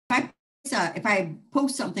if I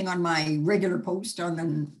post something on my regular post on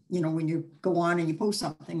the, when you go on and you post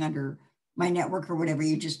something under my network or whatever,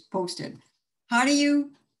 you just post it.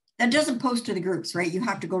 That doesn't post to the groups, right? You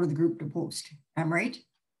have to go to the group to post. I'm right?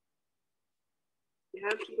 You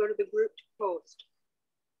have to go to the group to post.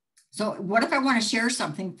 So what if I want to share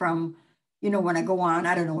something from, when I go on,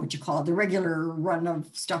 I don't know what you call it, the regular run of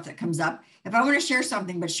stuff that comes up. If I want to share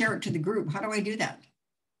something, but share it to the group, how do I do that?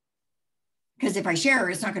 Because if I share,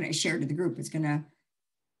 it's not going to share to the group. It's going to,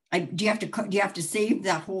 do you have to save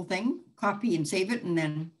that whole thing, copy and save it, and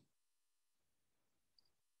then?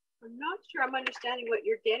 I'm not sure I'm understanding what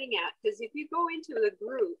you're getting at, because if you go into the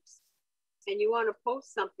groups and you want to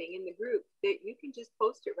post something in the group, that you can just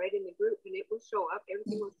post it right in the group and it will show up.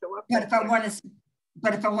 Everything will show up. But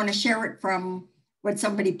if I want to share it from what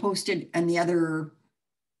somebody posted and the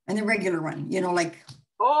regular one, like.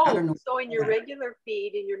 Oh, I don't know. So in your regular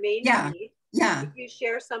feed, in your main feed, if you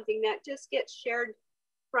share something, that just gets shared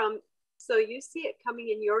from, so you see it coming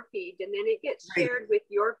in your feed and then it gets shared with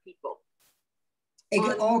your people.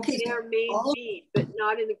 Okay. Their main feed, but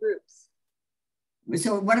not in the groups.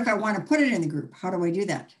 So what if I want to put it in the group? How do I do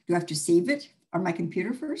that? Do I have to save it on my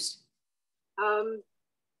computer first?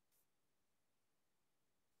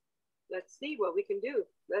 Let's see what we can do.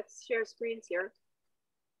 Let's share screens here.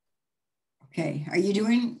 Okay. Are you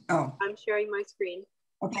doing? Oh. I'm sharing my screen.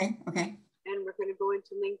 Okay. Okay. And we're going to go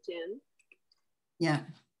into LinkedIn. Yeah.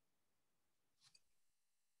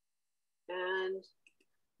 And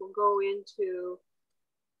we'll go into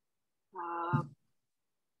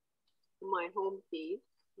my home feed.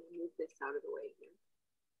 I'll move this out of the way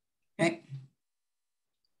here. Okay.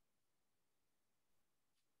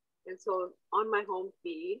 And so on my home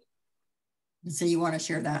feed. So you want to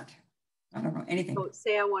share that? I don't know, anything. So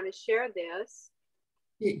say I want to share this.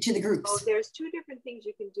 To the groups. So there's two different things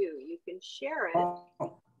you can do. You can share it.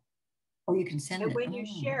 Oh, you can send it. And when you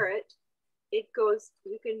share it, it goes,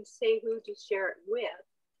 you can say who to share it with,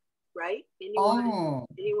 right? Anyone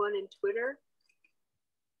in Twitter,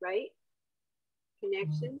 right?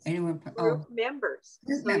 Connections, group members.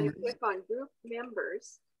 So you click on group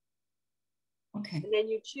members. Okay. And then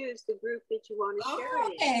you choose the group that you want to share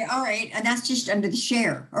it in. Okay, all right. And that's just under the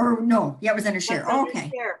share. Or no, it was under share. Under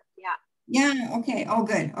share. Yeah. Yeah, okay. Oh,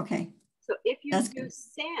 good. Okay. So if you do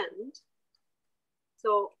send,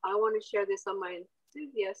 so I want to share this on my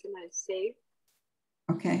enthusiast and I save.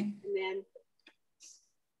 Okay. And then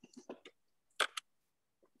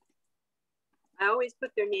I always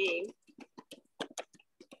put their name.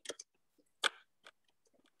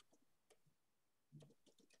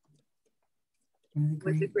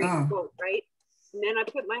 With a great quote, right? And then I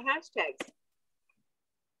put my hashtags.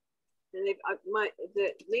 And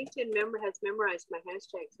the LinkedIn member has memorized my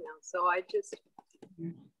hashtags now. So I just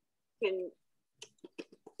can.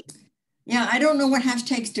 Yeah, I don't know what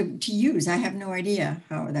hashtags to use. I have no idea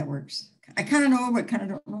how that works. I kind of know, but kind of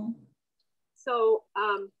don't know. So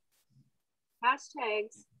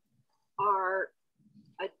hashtags are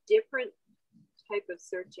a different type of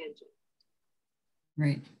search engine.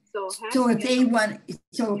 Right. So if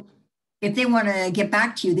they want to get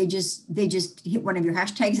back to you, they just hit one of your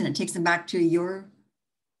hashtags and it takes them back to your.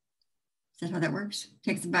 Is that how that works?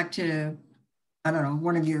 Takes them back to, I don't know,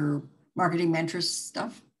 one of your marketing mentors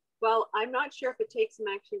stuff. Well, I'm not sure if it takes them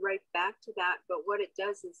actually right back to that, but what it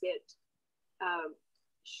does is it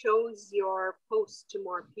shows your post to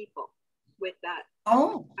more people with that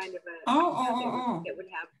kind of a it would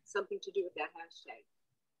have something to do with that hashtag.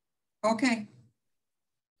 Okay.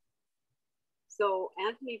 So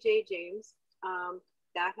Anthony J. James,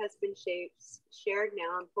 that has been shared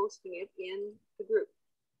now. I'm posting it in the group.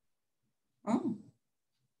 Oh.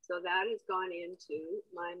 So that has gone into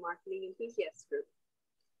my marketing enthusiast group.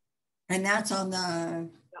 And that's on the,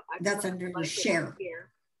 that's under the share.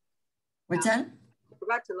 What's that? I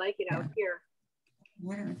forgot to like it out here.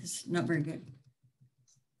 Where this is not very good.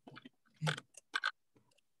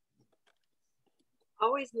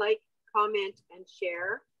 Always like, comment, and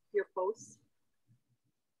share your posts.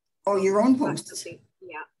 Oh, your own posts.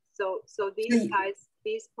 Yeah. So these guys,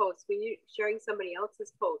 these posts, when you're sharing somebody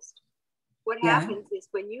else's post, what happens is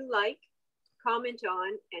when you like, comment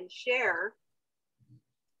on, and share,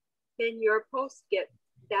 then your post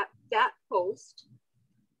that post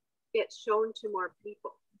gets shown to more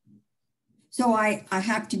people. So I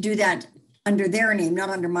have to do that under their name, not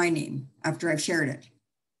under my name, after I've shared it.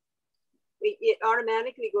 It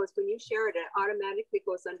automatically goes, when you share it, it automatically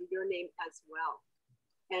goes under your name as well.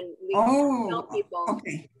 And we tell people,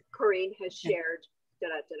 Corinne has shared,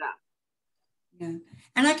 Yeah,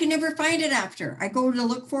 and I can never find it after. I go to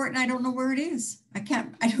look for it and I don't know where it is. I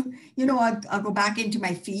don't, I'll go back into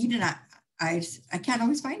my feed and I can't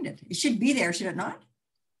always find it. It should be there, should it not?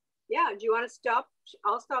 Yeah, do you want to stop?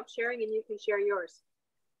 I'll stop sharing and you can share yours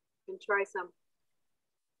and try some.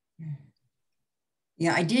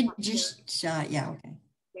 Yeah, I did just, yeah, okay.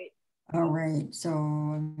 Okay. All right, so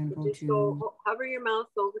I'm going to go just to... hover your mouse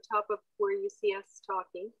over top of where you see us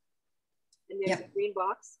talking. And there's a green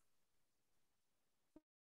box.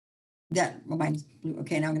 That, well, mine's blue.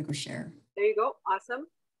 Okay, now I'm going to go share. There you go. Awesome.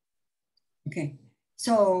 Okay,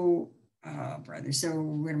 so, brother, so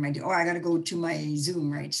what am I doing? Oh, I got to go to my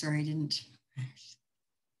Zoom, right? Sorry, I didn't.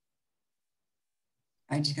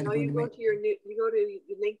 I just got to go you go to your new, you go to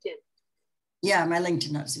your LinkedIn. Yeah, my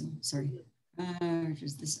LinkedIn, not Zoom. Sorry.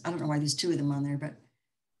 Just this. I don't know why there's two of them on there, but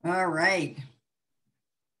all right.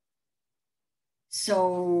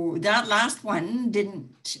 So that last one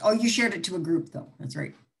didn't. Oh, you shared it to a group though. That's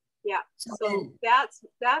right. Yeah. So that's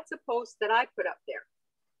a post that I put up there.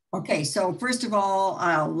 Okay. So first of all,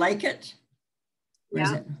 I'll like it. Where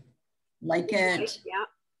is it? Like it. Yeah.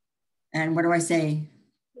 And what do I say?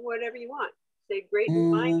 Whatever you want. Say great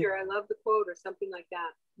reminder. I love the quote or something like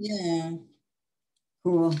that. Yeah.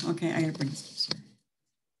 Cool. Okay. I gotta bring this.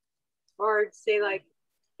 Or say like,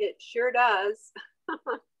 it sure does.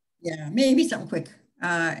 Yeah, maybe something quick.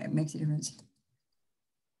 It makes a difference.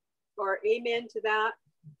 Or amen to that.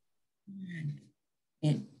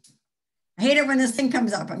 I hate it when this thing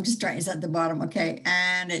comes up. I'm just trying, it's at the bottom. Okay.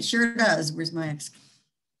 And it sure does. Where's my X?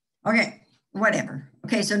 Okay. Whatever.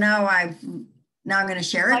 Okay. So now I'm going to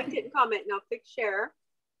share it. Like it and comment. Now click share.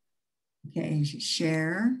 Okay.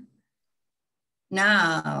 Share.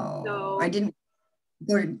 Now, so I didn't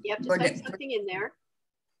go to. You have to type something in there.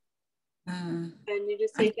 And you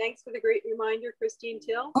just say, thanks for the great reminder, Christine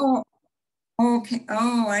Till. Oh, okay.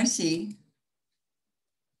 Oh, I see.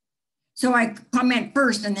 So I comment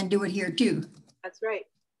first and then do it here too. That's right.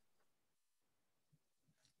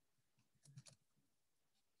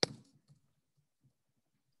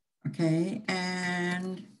 Okay.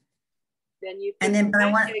 And then you put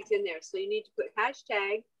hashtags in there. So you need to put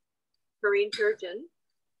hashtag Corinne Turgeon.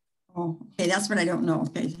 Oh, okay. That's what I don't know.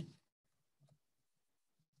 Okay.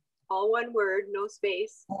 All one word, no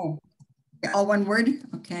space. Oh, all one word?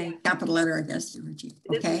 Okay. Yeah. Capital letter, I guess. It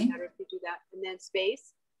okay. doesn't matter if you do that. And then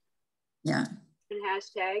space. Yeah. And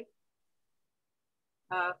hashtag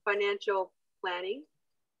financial planning.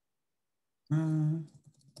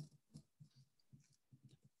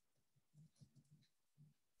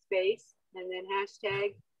 Space. And then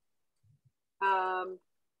hashtag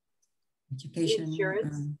education.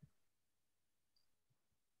 Insurance.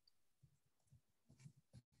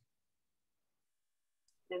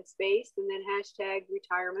 And space, and then hashtag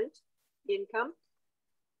retirement income.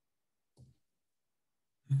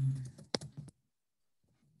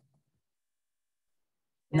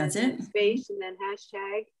 And that's it? Space, and then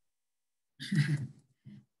hashtag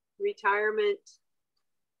retirement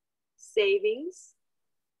savings.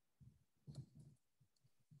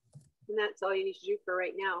 And that's all you need to do for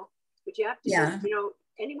right now. But you have to, do, you know,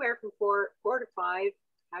 anywhere from four to 5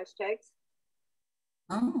 hashtags.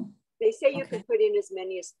 Oh. They say you can put in as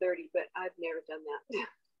many as 30, but I've never done that.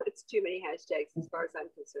 It's too many hashtags as far as I'm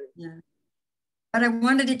concerned. Yeah. But I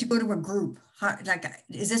wanted it to go to a group. How, like,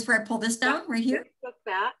 is this where I pull this down right here? Click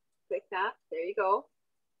that. Click that. There you go.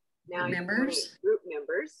 Now members. Group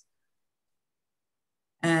members.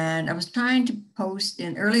 And I was trying to post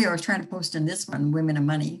in earlier. I was trying to post in this one, Women and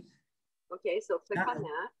Money. Okay, so click on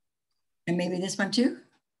that. And maybe this one too.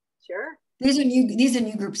 Sure. These are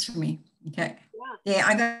new groups for me. Okay. Yeah. Yeah,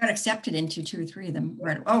 I got accepted into 2 or 3 of them.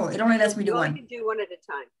 Right. Oh, it only lets me do one. You can do one at a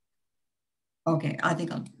time. Okay, I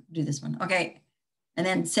think I'll do this one. Okay. And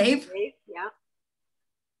then save. Save, yeah.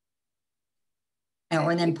 Oh,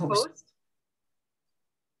 and then post.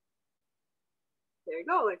 There you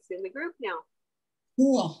go. It's in the group now.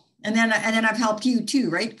 Cool. And then I've helped you too,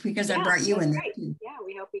 right? Because I brought you in there too. Yeah,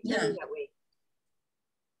 we help each other that way.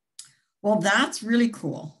 Well, that's really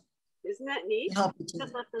cool. Isn't that neat? Help each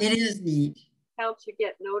other. It is neat. Helps you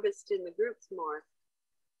get noticed in the groups more.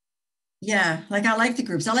 Yeah, like I like the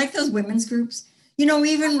groups. I like those women's groups. You know,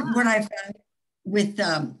 even what I found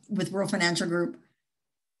with World Financial Group,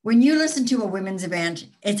 when you listen to a women's event,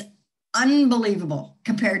 it's unbelievable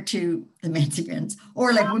compared to the men's events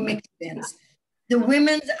or like women's events. The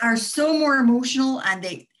women's are so more emotional, and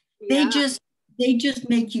they just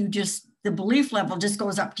make you just, the belief level just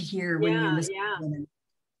goes up to here when you listen to women.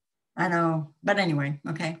 I know, but anyway,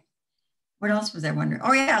 okay. What else was I wondering?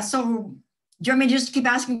 Oh yeah, so do you want me to just keep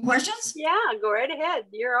asking questions? Yeah, go right ahead.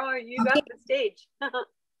 You got the stage.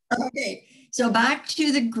 Okay, so back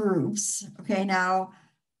to the groups. Okay, now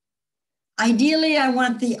ideally, I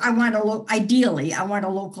want a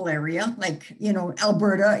local area, like,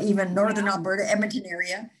 Alberta, even northern Alberta, Edmonton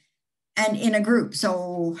area, and in a group.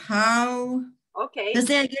 So how does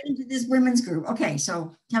that get into this women's group? Okay,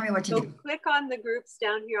 so tell me what to do. Click on the groups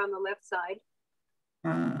down here on the left side.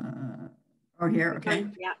 Here, okay.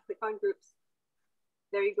 Click on groups.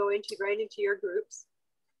 There you go, right into your groups.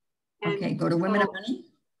 And okay, go to Women of Money.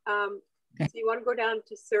 So you want to go down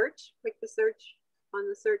to search, click the search on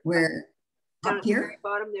the search. Where? Down up here? At the very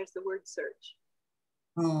bottom, there's the word search.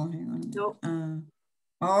 Oh, hang on. Nope.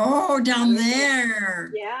 Down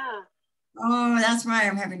there. Yeah. Oh, that's why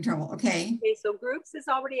I'm having trouble. Okay. Okay, so groups is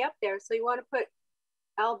already up there. So you want to put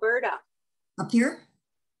Alberta. Up here?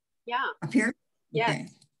 Yeah. Up here? Yes. Okay.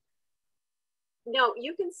 No,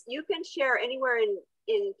 you can share anywhere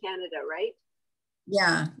in Canada, right?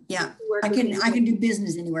 Yeah. I can do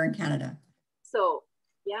business anywhere in Canada. So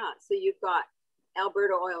so you've got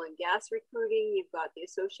Alberta Oil and Gas Recruiting, you've got the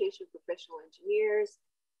Association of Professional Engineers,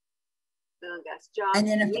 Oil and Gas Jobs, and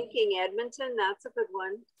then Linking Edmonton, that's a good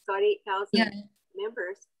one. It's got 8,000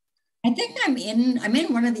 members. I think I'm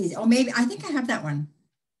in one of these. Oh, maybe I think I have that one.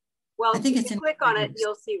 Well, I think if you click on it,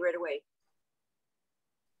 you'll see right away.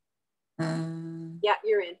 Yeah,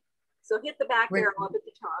 you're in. So hit the back arrow up at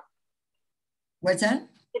the top. What's that?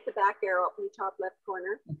 Hit the back arrow up in the top left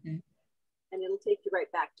corner. Okay. And it'll take you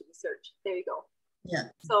right back to the search. There you go.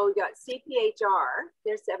 Yeah. So you got CPHR.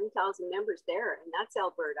 There's 7,000 members there, and that's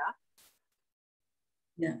Alberta.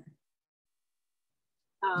 Yeah.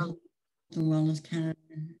 The Wellness Canada.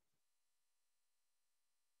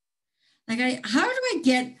 Like how do I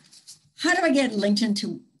get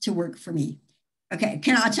LinkedIn to work for me? Okay,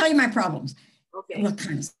 I'll tell you my problems. Okay. What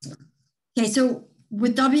kind of stuff? Okay, so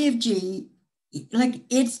with WFG, like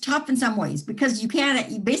it's tough in some ways because you can't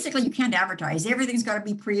advertise. Everything's got to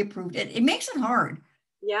be pre-approved. It makes it hard.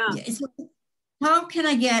 Yeah. So how can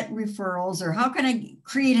I get referrals, or how can I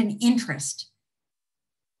create an interest?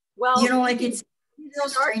 Well, like it's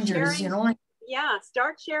strangers, sharing,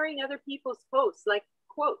 start sharing other people's posts, like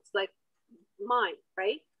quotes, like mine,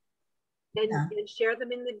 right? And share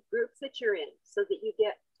them in the groups that you're in so that you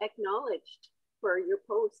get acknowledged for your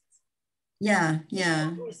posts. Yeah.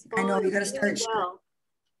 I know you got to start. Well.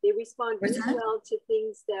 They respond really well to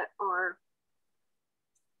things that are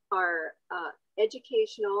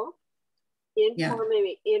educational,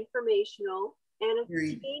 informational, and a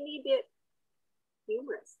teeny bit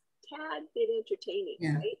humorous, tad bit entertaining,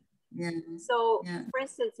 right? Yeah. So, for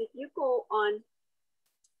instance, if you go on,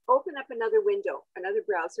 open up another window, another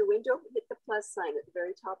browser window, hit the plus sign at the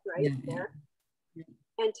very top right there,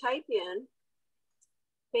 and type in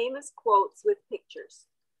famous quotes with pictures.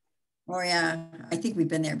 Oh yeah, I think we've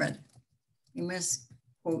been there, but famous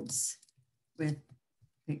quotes with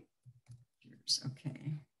pictures.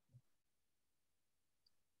 Okay.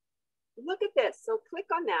 Look at this. So click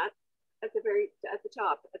on that at the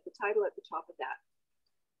top, at the title at the top of that.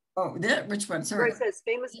 Oh, which one? Sorry. Where it says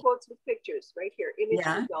famous quotes with pictures, right here, image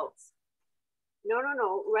results. No,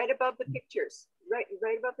 right above the pictures, right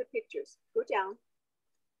above the pictures. Go down.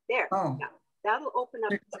 There. Oh. Yeah. That'll open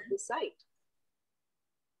up the site.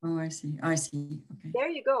 Oh, I see. Okay. There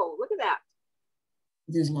you go. Look at that.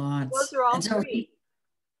 There's lots. Those are all free.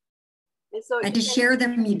 And to share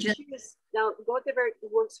them, you just choose. Now go at the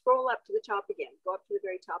we'll scroll up to the top again. Go up to the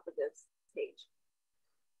very top of this page.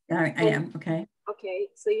 I am. Okay. Okay.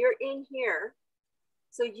 So you're in here.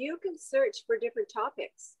 So you can search for different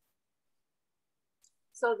topics.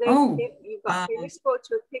 So you've got famous quotes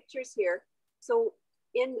with pictures here. So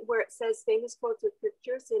in where it says famous quotes with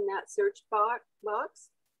pictures in that search box,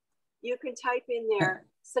 you can type in there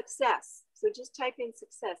success. So just type in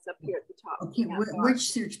success up here at the top. Okay,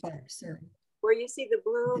 which search box, sir? Where you see the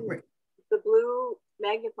blue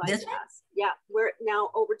magnifying glass. Yeah, where now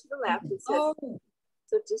over to the left it says,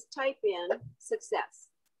 so just type in success,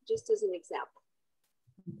 just as an example.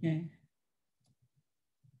 Okay.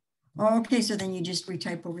 Okay, so then you just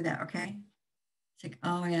retype over that, okay? It's like,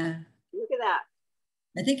 oh yeah. Look at that.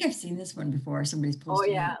 I think I've seen this one before. Somebody's posted.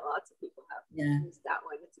 Oh yeah, lots of people have. Yeah. Used that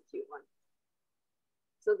one. It's a cute one.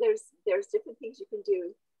 So there's different things you can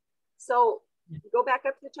do. So go back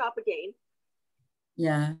up to the top again.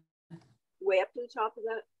 Yeah. Way up to the top of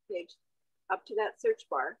that page, up to that search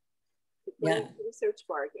bar. Yeah. To the search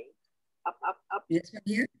bar again. Up. This one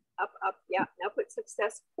here? Up. Yeah. Now put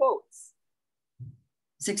success quotes.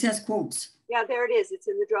 Success quotes. Yeah, there it is. It's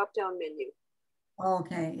in the drop-down menu.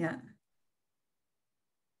 Okay, yeah.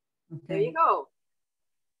 Okay. There you go.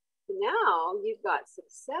 Now you've got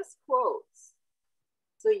success quotes.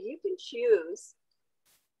 So you can choose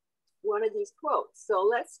one of these quotes. So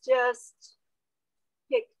let's just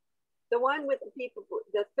pick The one with the people,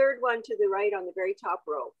 the third one to the right on the very top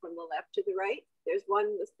row, from the left to the right. There's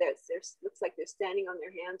one that looks like they're standing on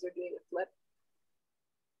their hands or doing a flip.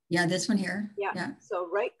 Yeah, this one here. Yeah. Yeah. So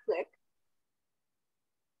right click.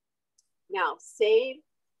 Now save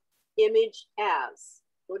image as.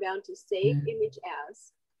 Go down to save image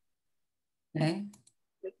as. Okay.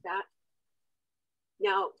 Click that.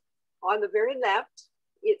 Now on the very left,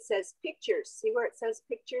 it says pictures. See where it says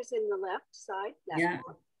pictures in the left side? Yeah.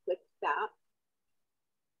 Click that.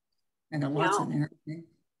 I got lots in there. Okay.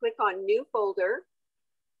 Click on new folder.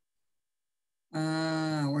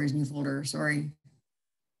 Where's new folder? Sorry.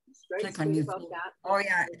 Right, click on new above folder. that. Oh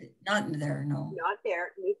yeah, not in there, no. Not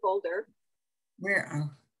there, new folder. Where? Oh,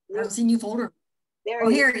 I don't see new folder. There oh,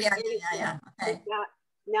 it here, is. yeah, There it is. yeah. Okay.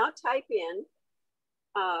 Now type in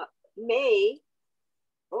May.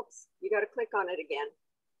 Oops, you got to click on it again.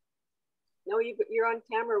 No, you're on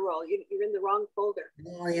camera roll. You're in the wrong folder.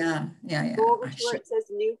 Oh yeah, yeah, yeah. Go over to where it says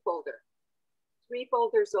new folder. 3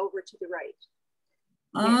 folders over to the right.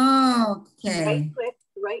 Oh, okay.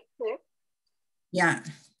 Right click. Yeah.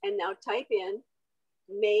 And now type in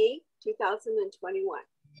May 2021.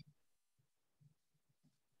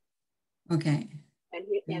 Okay. And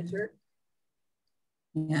hit enter.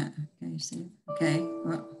 Yeah. Okay. See. Okay.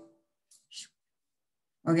 Well.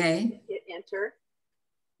 Okay. Hit enter.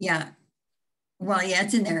 Yeah. Well, yeah,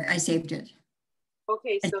 it's in there. I saved it.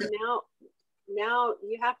 Okay. So now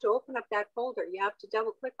you have to open up that folder. You have to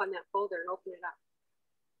double click on that folder and open it up.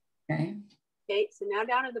 Okay. Okay. So now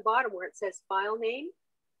down at the bottom where it says file name.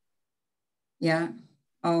 Yeah.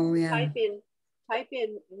 Oh yeah. Type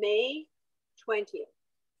in May 20th.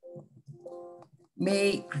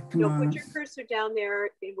 May. Come on. Put your cursor down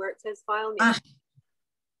there where it says file name. Ah,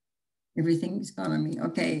 everything's gone on me.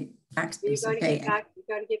 Okay. Backspace. Okay. You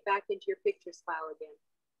got to get back into your pictures file again.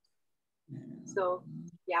 So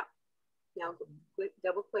yeah. Now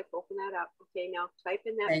double click, open that up. Okay. Now type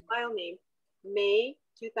in that file name, May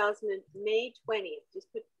 2000, May 20th.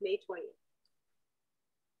 Just put May 20th.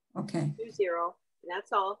 Okay. 20, and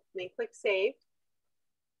that's all. And then click save.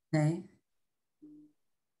 Okay.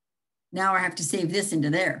 Now I have to save this into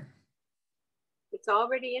there. It's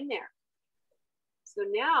already in there. So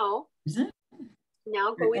now, is it?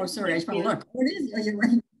 Now go into. Oh, sorry, LinkedIn. I just want to look. What is it? Oh, you're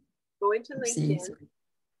right. Go into LinkedIn.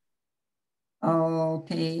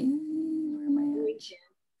 Okay. Where am I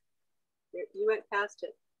at? You went past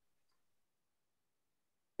it.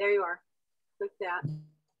 There you are. Click that.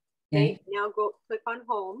 Okay. Now go click on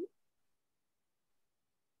home.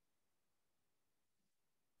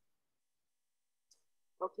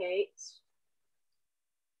 Okay.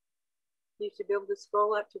 You should be able to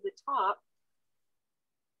scroll up to the top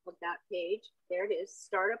of that page. There it is.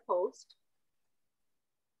 Start a post.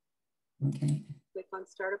 Okay. Click on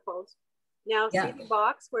start a post. Now see the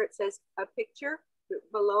box where it says a picture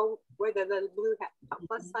below where the little blue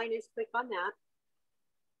plus sign is. Click on that.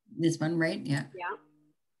 This one, right? Yeah. Yeah.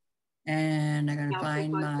 And I gotta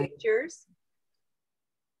find my pictures.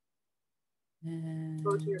 And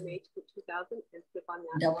go to your May 2000 and click on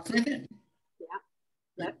that. Double click it. Yeah.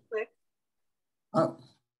 Left click. Oh.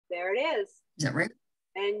 There it is. Is that right?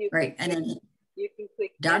 And you right. And then you can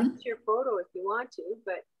click done. Your photo if you want to,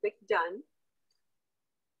 but click done.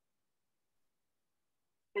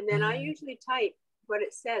 And then I usually type what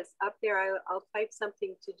it says up there. I'll type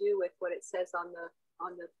something to do with what it says on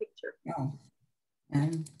the picture. Oh.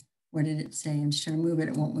 And what did it say? I'm just trying to move it.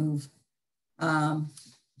 It won't move.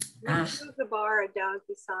 Move the bar down at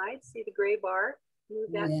the side. See the gray bar?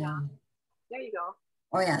 Move that down. There you go.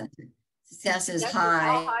 Oh yeah. Success is high.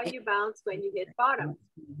 How high you bounce when you hit bottom.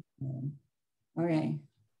 Okay.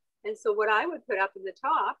 And so what I would put up in the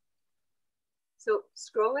top, so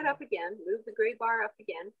scroll it up again, move the gray bar up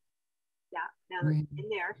again. Yeah, now in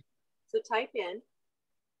there. So type in,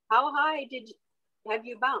 how high have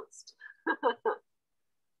you bounced?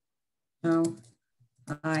 So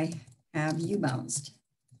I have you bounced.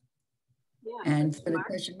 Yeah. And for the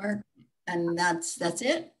question mark. And that's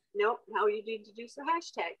it? Nope. Now you need to do some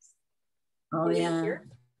hashtags. Oh yeah.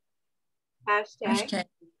 Hashtag.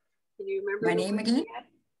 Can you remember my name again?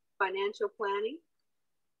 Financial planning.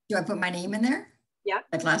 Do I put my name in there? Yeah.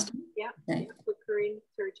 Like last time? Yeah. Okay. Recurring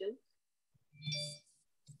surgeon.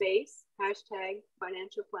 Space. Hashtag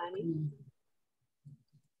financial planning.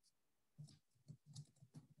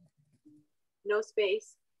 No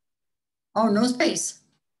space. Oh, no space.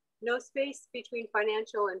 No space between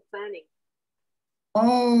financial and planning.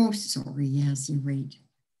 Oh, sorry. Yes, you're right.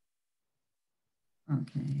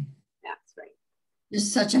 Okay. That's right. It's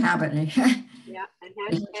such a habit. Yeah, and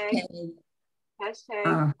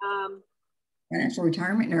hashtag financial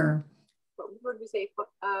retirement or what would we say?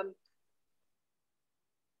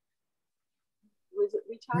 was it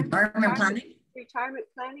retirement planning? Retirement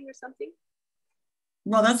planning or something?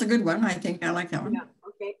 Well, that's a good one. I think I like that one. Yeah,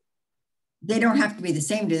 okay. They don't have to be the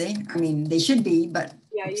same, do they? I mean, they should be, but.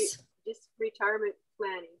 Yeah, just retirement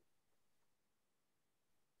planning.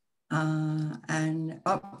 And,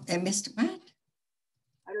 oh, I missed what?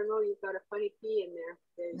 I don't know, you've got a funny P in there.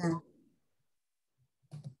 There you go.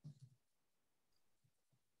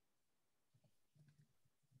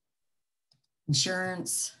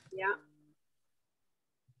 Insurance. Yeah.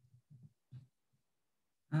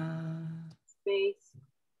 Space.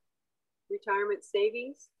 Retirement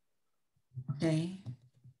savings. Okay.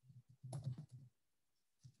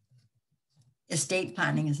 Estate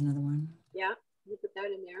planning is another one. Yeah, you put that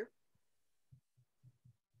in there.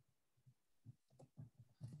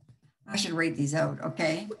 I should write these out.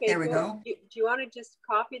 Okay, there we go. Do you want to just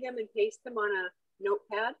copy them and paste them on a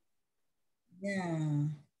notepad? Yeah.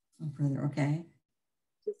 Further, okay.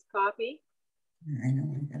 Just copy. I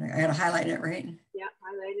know. I gotta highlight it, right? Yeah,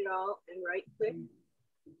 highlight it all and right click.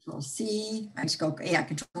 Control C. I just go. Yeah,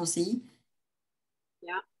 Control C.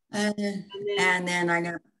 Yeah. And then I'm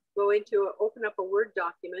gonna go into open up a Word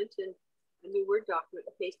document and a new Word document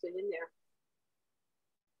and paste it in there.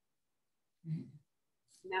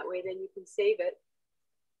 And that way, then you can save it.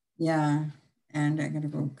 Yeah, and I'm gonna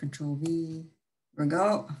go Control V. There we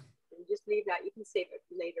go. And just leave that. You can save it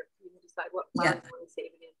later. You can decide what file you want to save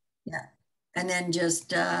it in. Yeah, and then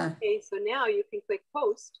just. Okay, so now you can click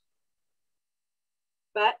Post.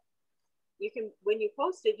 But you can, when you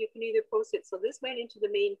post it, you can either post it. So this went into the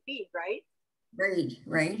main feed, right?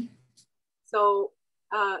 Right. So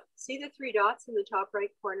see the three dots in the top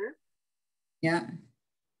right corner? Yeah.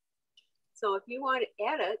 So if you want to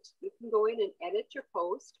edit, you can go in and edit your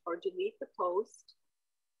post or delete the post.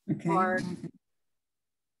 Okay. Or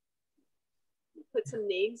put some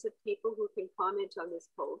names of people who can comment on this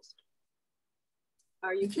post.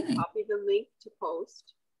 Or you can copy the link to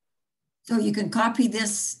post. So you can copy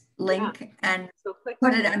this link and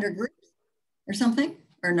put it under groups or something,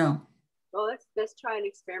 or no? Well, let's try an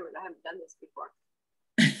experiment. I haven't done this before.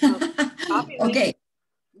 So copy link,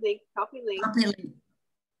 copy link.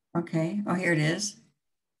 Okay. Oh, here it is.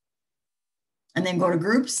 And then go to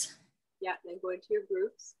groups. Yeah, then go into your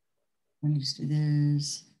groups. Let me just do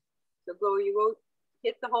this. So you go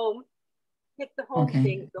hit the home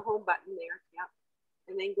thing, the home button there. Yeah.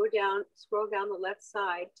 And then go down, scroll down the left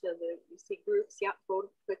side till you see groups. Yeah,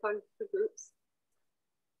 click on the groups.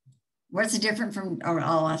 What's the difference from,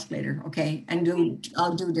 I'll ask later. Okay. And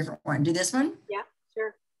I'll do a different one. Do this one? Yeah,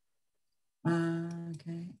 sure.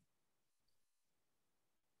 Okay.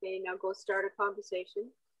 Okay, now go start a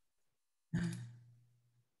conversation.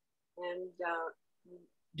 And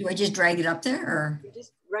do I just drag it up there or? You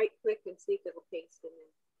just right click and see if it'll paste in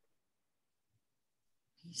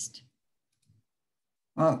there. Paste.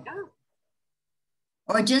 Oh. Yeah.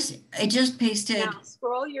 Oh, it just pasted. Now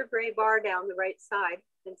scroll your gray bar down the right side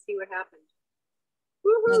and see what happened.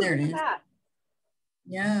 Woohoo, oh, there it is. That.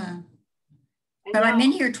 Yeah. And but now, I'm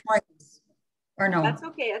in here twice. Or no? That's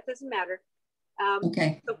okay. That doesn't matter.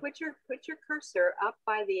 Okay. So put your cursor up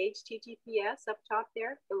by the HTTPS up top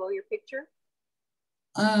there, below your picture.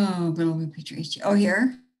 Oh, below my picture. Oh,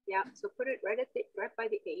 here. Yeah. So put it right by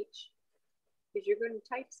the H, because you're going to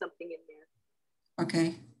type something in there.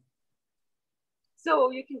 Okay.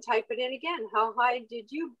 So you can type it in again. How high do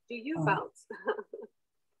you bounce?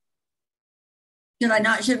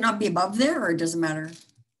 Should it not be above there, or it doesn't matter?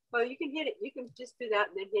 Well, you can hit it. You can just do that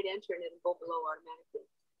and then hit enter and it'll go below automatically.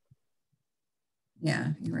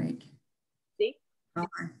 Yeah, you're right. See?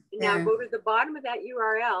 Now go to the bottom of that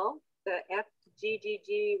URL, the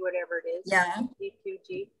FGGG, whatever it is. Yeah.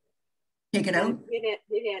 GQG. Take it out.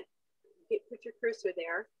 Put your cursor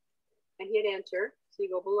there and hit enter. So you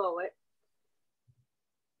go below it.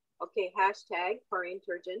 Okay, hashtag for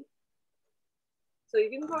Intergen. So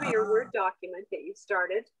you can go to your Word document that you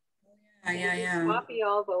started. Yeah. Copy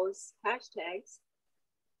all those hashtags.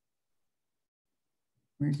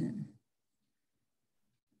 Where is it?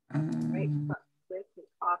 Right click and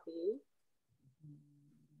copy,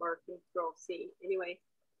 or Control C. Anyway,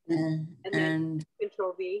 and then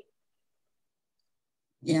Control V.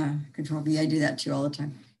 Yeah, Control V. I do that too all the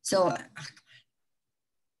time. So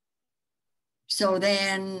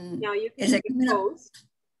then now you can post,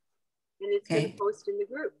 and it's going to post in the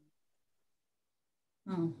group.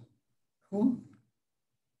 Oh, cool.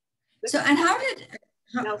 So and how did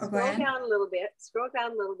now scroll down a little bit. Scroll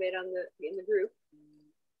down a little bit in the group.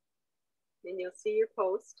 And you'll see your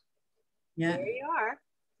post. Yeah. There you are.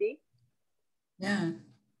 See? Yeah.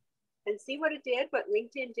 And see what it did, what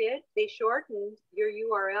LinkedIn did? They shortened your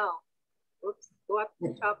URL. Oops, go up to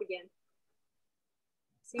the top again. Yeah. And then you can go to your Word document that you started. And you can copy all those hashtags. So you can go to your Word document that you started. And you can copy all those hashtags. So you can go to your Word document that you started. And you can copy all those hashtags.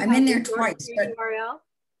 See I'm in there twice. Your URL?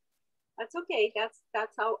 That's okay. That's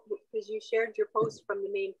how, because you shared your post from the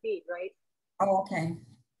main feed, right? Oh, okay.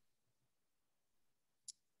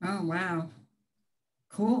 Oh, wow.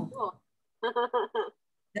 Cool.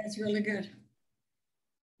 That's really good.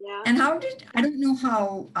 Yeah. And how did, I don't know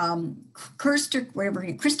how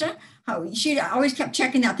Krista, how she always kept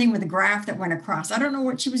checking that thing with the graph that went across. I don't know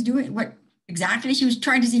what she was doing, what exactly she was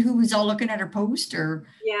trying to see who was all looking at her post, or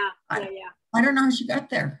yeah. I don't know how she got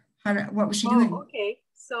there. What was she doing? Okay.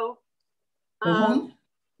 So Go home?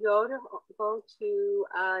 go to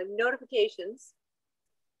notifications.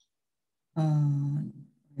 Yeah.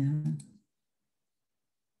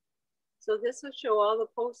 So this will show all the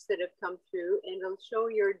posts that have come through, and it'll show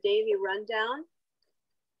your daily rundown.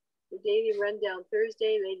 The daily rundown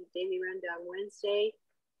Thursday, daily rundown Wednesday.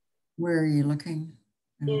 Where are you looking?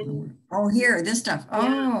 Oh, here, this stuff.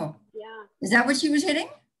 Oh, yeah. Is that what she was hitting?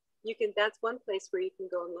 You can. That's one place where you can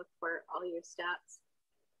go and look for all your stats,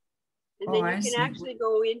 and then you can actually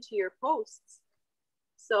go into your posts.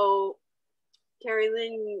 So, Carrie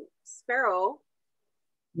Lynn Sparrow.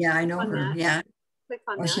 Yeah, I know her. That. Yeah. Click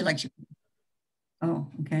on that. She likes you. Oh,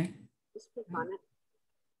 okay. Just click on it.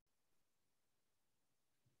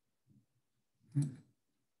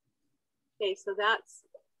 Okay, so that's,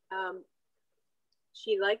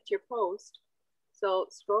 she liked your post. So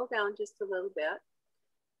scroll down just a little bit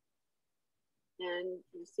and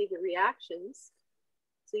you see the reactions.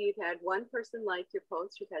 So you've had one person like your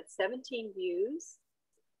post, you've had 17 views.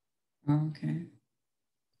 Okay.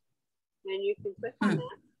 And you can click on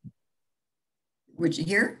that. Which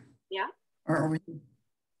here? Yeah. Or over here?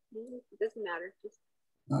 It doesn't matter. Just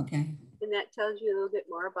okay. And that tells you a little bit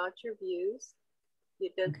more about your views.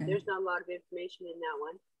 There's not a lot of information in that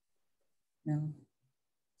one. No.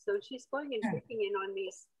 So she's going and clicking in on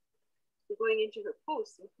these, going into her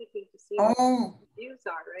posts and clicking to see what the views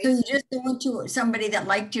are, right? So you just go into somebody that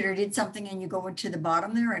liked it or did something and you go into the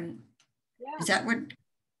bottom there, and is that what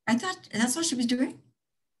I thought? That's what she was doing?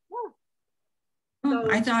 Yeah. Oh,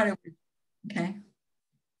 so, I thought it was okay.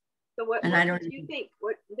 So what do you think?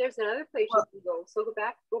 There's another place you can go. So go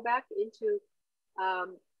back into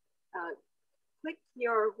click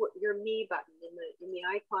your me button in the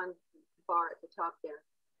icon bar at the top there.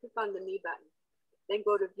 Click on the me button. Then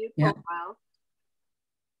go to view profile.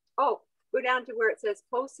 Oh, go down to where it says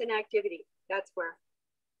posts and activity. That's where.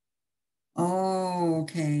 Oh,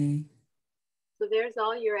 okay. So there's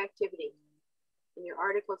all your activity and your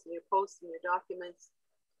articles and your posts and your documents.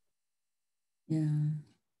 Yeah.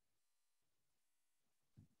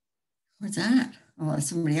 What's that? Oh, that's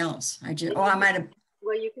somebody else. I might have.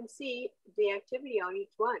 Well, you can see the activity on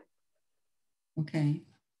each one. Okay.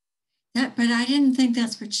 But I didn't think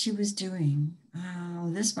that's what she was doing. Oh,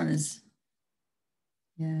 this one is,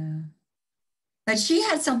 yeah. But she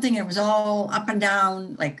had something that was all up and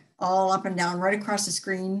down, like all up and down, right across the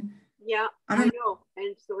screen. Yeah, I know.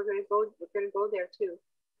 And so we're gonna go there too.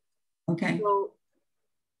 Okay. So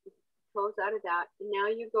close out of that. And now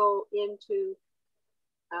you go into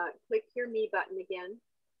click your me button again.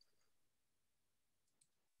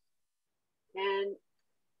 And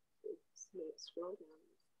scroll down.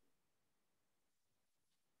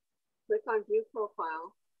 Click on view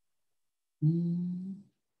profile.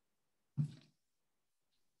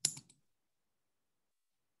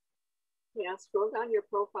 Yeah, scroll down your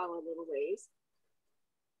profile a little ways.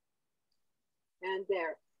 And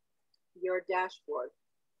there, your dashboard.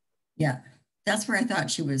 Yeah, that's where I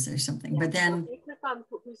thought she was or something. But then so you click on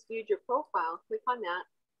who's viewed your profile, click on that.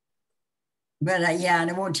 But and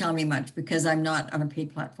it won't tell me much because I'm not on a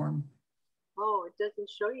paid platform. Oh, it doesn't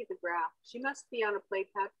show you the graph. She must be on a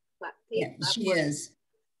paid platform. Yeah, she is.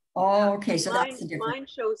 Oh, okay. So mine, that's the difference. Mine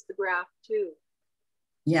shows the graph too.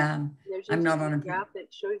 Yeah, I'm not on a graph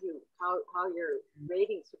that shows you how your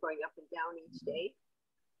ratings are going up and down each day,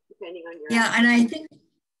 depending on your. Yeah, and I think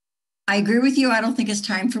I agree with you. I don't think it's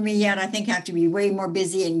time for me yet. I think I have to be way more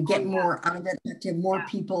busy and get more out of it. I have to have more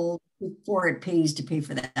people before it pays to pay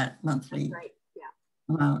for that monthly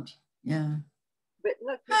amount. Yeah. But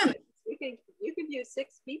look, you can use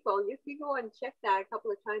 6 people. You can go and check that a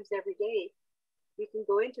couple of times every day. You can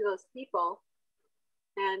go into those people.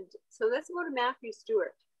 And so let's go to Matthew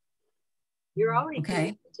Stewart. You're already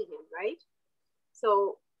connected to him, right?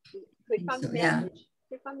 So click on the message.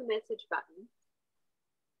 Click on the message button.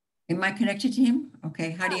 Am I connected to him?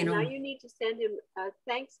 Okay. How do you know? Now you need to send him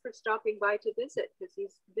thanks for stopping by to visit because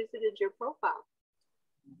he's visited your profile.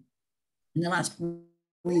 In the last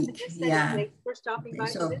week. Yeah. Thanks for stopping by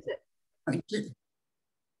to visit.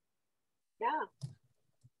 Yeah.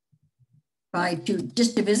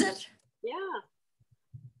 Just to visit? Yeah.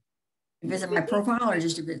 Visit my profile or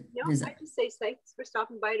just to No, visit? I just say thanks for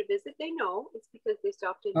stopping by to visit. They know it's because they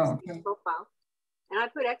stopped in Oh, your okay. profile. And I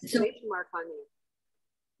put exclamation mark on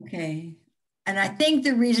there. Okay. And I think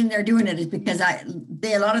the reason they're doing it is because a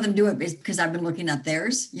lot of them do it is because I've been looking at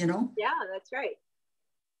theirs, you know? Yeah, that's right.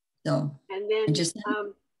 So, and then just,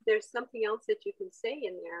 there's something else that you can say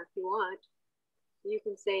in there if you want. You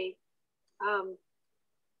can say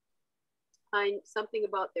something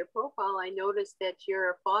about their profile. I noticed that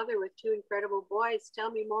you're a father with 2 incredible boys.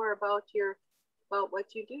 Tell me more about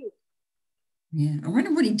what you do. yeah, I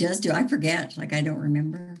wonder what he does do. I forget, like I don't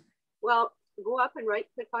remember. Well, go up and right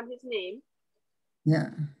click on his name.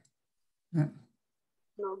 Yeah.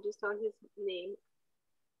 No, just on his name.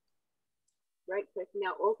 Right click.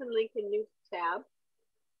 Now open link in new tab.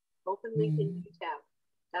 Open link in new tab.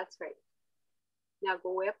 That's right. Now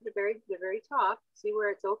go way up to the very top. See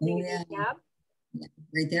where it's opening a new tab? Yeah.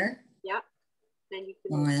 Right there? Yeah. Then you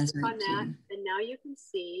can click on that. And now you can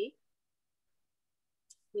see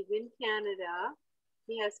he's in Canada.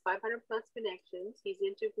 He has 500 plus connections. He's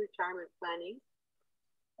into retirement planning.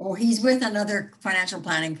 Oh, he's with another financial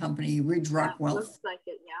planning company, Ridge Rock Wealth. Looks like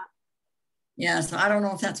it, yeah. Yeah, so I don't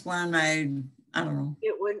know if that's one I don't know.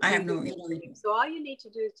 It wouldn't. I have no. So all you need to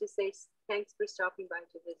do is just say thanks for stopping by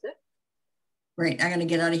to visit. Great. I'm going to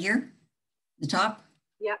get out of here. The top.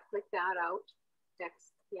 Yeah, click that out.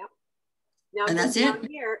 Next. Yep. Now and that's down it.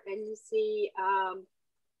 Here and you see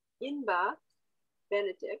Inba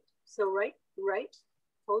Benedict. So right.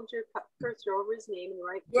 Hold your cursor over his name and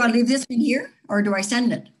right. Do I leave this one here or do I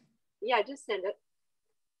send it? Yeah, just send it.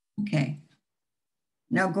 Okay.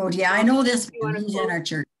 Now go. Yeah, I know this. He's in our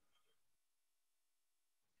church.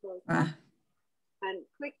 And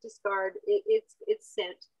click discard. It's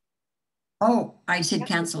sent. Oh, I said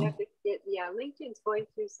cancel. Yeah, LinkedIn's going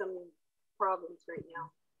through some problems right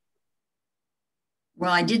now.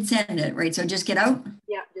 Well, I did send it, right? So just get out?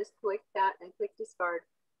 Yeah, just click that and click discard.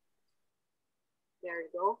 There you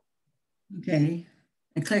go. Okay.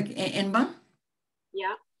 I click Inba?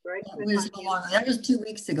 Yeah, right. That was 2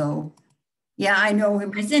 weeks ago. Yeah, I know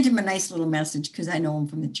him. I sent him a nice little message because I know him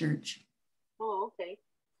from the church. Oh, okay.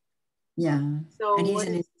 Yeah. So,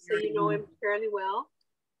 so you know him fairly well?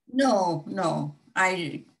 No.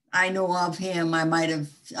 I know of him. I might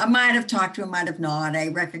have talked to him, might have not. I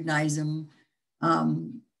recognize him.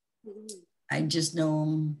 I just know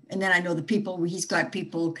him. And then I know the people, he's got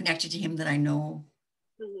people connected to him that I know.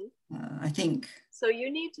 I think. So you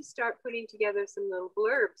need to start putting together some little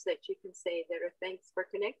blurbs that you can say that are thanks for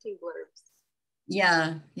connecting blurbs.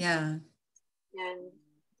 Yeah. And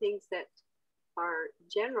things that are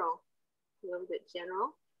general, a little bit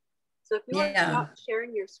general. So if you want to stop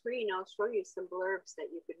sharing your screen, I'll show you some blurbs that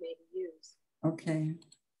you could maybe use. Okay.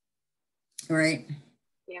 All right.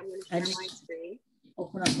 Yeah, I'm going to share my screen.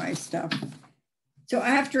 Open up my stuff. So I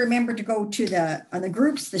have to remember to go to on the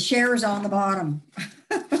groups, the shares on the bottom.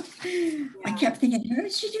 I kept thinking, how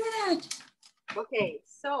did she do that? Okay,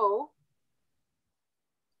 so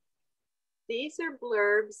these are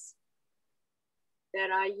blurbs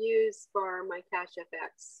that I use for my Cash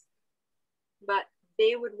FX, but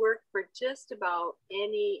they would work for just about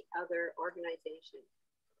any other organization.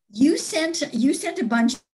 You sent a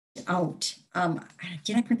bunch out.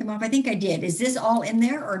 Did I print them off? I think I did. Is this all in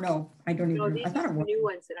there or no? I don't even know. These are the new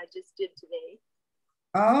ones that I just did today.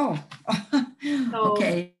 Oh,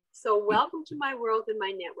 okay. So welcome to my world and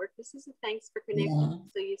my network. This is a thanks for connecting. Yeah.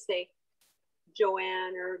 So you say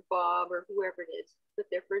Joanne or Bob or whoever it is, put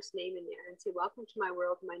their first name in there and say, welcome to my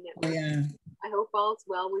world and my network. Yeah. I hope all's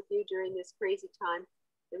well with you during this crazy time.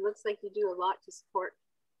 It looks like you do a lot to support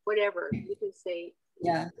whatever. You can say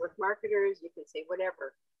network marketers, you can say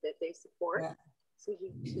whatever that they support. Yeah. So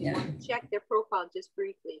you want to check their profile just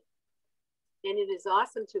briefly. And it is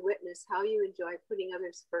awesome to witness how you enjoy putting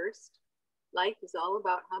others first. Life is all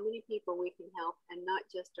about how many people we can help and not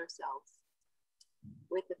just ourselves.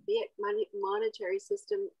 With the fiat monetary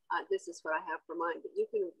system, this is what I have for mine, but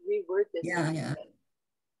you can reword this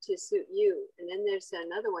to suit you. And then there's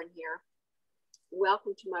another one here.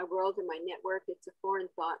 Welcome to my world and my network. It's a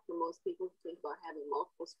foreign thought for most people to think about having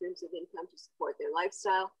multiple streams of income to support their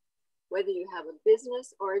lifestyle. Whether you have a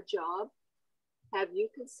business or a job, have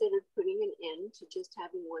you considered putting an end to just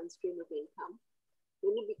having one stream of income?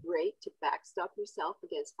 Wouldn't it be great to backstop yourself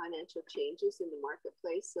against financial changes in the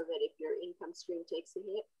marketplace so that if your income stream takes a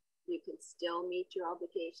hit, you can still meet your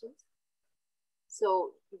obligations?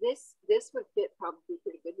 So this would fit probably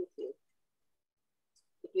pretty good with you.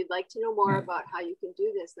 If you'd like to know more about how you can do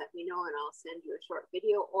this, let me know and I'll send you a short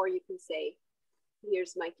video, or you can say,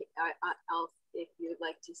 here's my, if you'd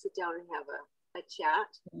like to sit down and have a chat.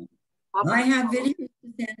 I have videos to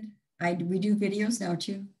send. We do videos now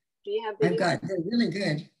too. Do you have videos? They're really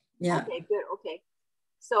good. Yeah. Okay, good. Okay.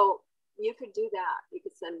 So you could do that. You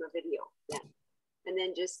could send them a video then. And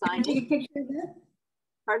then just sign Can I take a picture of that?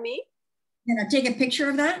 Pardon me? Can I take a picture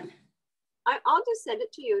of that? I'll just send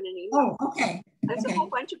it to you in an email. Oh, okay. There's a whole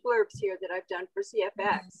bunch of blurbs here that I've done for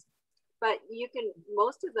CFX, but you can,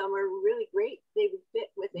 most of them are really great. They would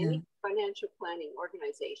fit with any financial planning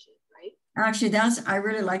organization, right? Actually, I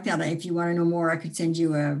really like that. If you want to know more, I could send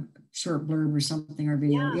you a short blurb or something or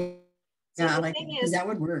video. Yeah, I like it because that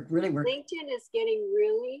would work, really work. LinkedIn is getting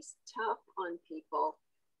really tough on people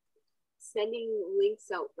sending links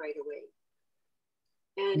out right away.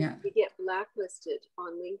 And you get blacklisted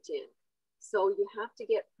on LinkedIn. So you have to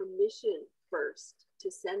get permission first to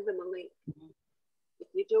send them a link. If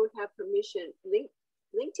you don't have permission,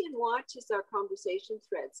 LinkedIn watches our conversation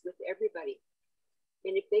threads with everybody.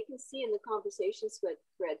 And if they can see in the conversation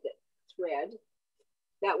thread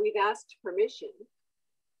that we've asked permission,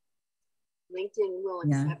 LinkedIn will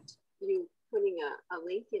accept you putting a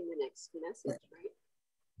link in the next message, right?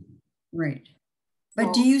 Right.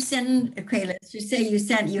 But do you send, okay, let's just say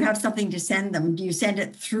you have something to send them. Do you send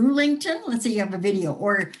it through LinkedIn? Let's say you have a video,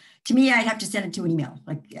 or to me, I'd have to send it to an email.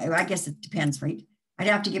 Like, I guess it depends, right? I'd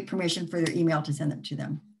have to get permission for their email to send it to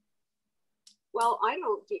them. Well, I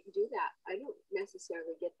don't do that. I don't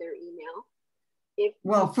necessarily get their email.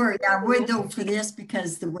 I would though for this,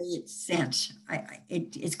 because the way it's sent,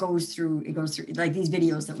 it goes through like these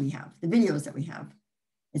videos that we have,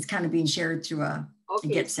 it's kind of being shared through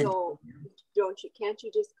okay, so can't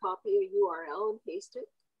you just copy a URL and paste it?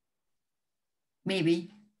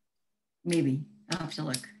 Maybe. I'll have to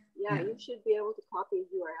look. Yeah, you should be able to copy a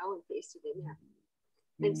URL and paste it in there.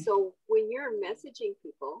 And so when you're messaging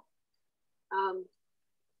people, I'm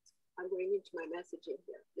going into my messaging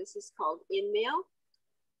here. This is called InMail.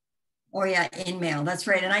 Oh yeah, InMail. That's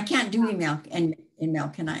right. And I can't do email, can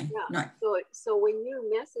I? Yeah. No. So when you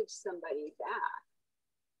message somebody back,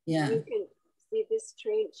 you can see this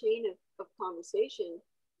chain of conversation.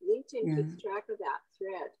 LinkedIn keeps track of that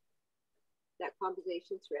thread, that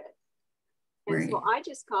conversation thread. And so I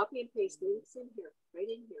just copy and paste links in here, right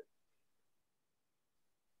in here.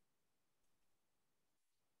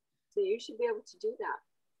 So you should be able to do that.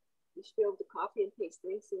 You should be able to copy and paste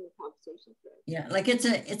links in the conversation thread. Yeah, like it's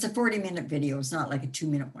a 40-minute video. It's not like a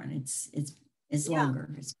 2-minute one. It's longer.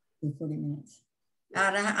 It's 40 minutes.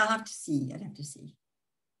 I'll have to see. I'd have to see.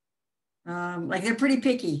 Like they're pretty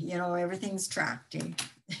picky, everything's tracked.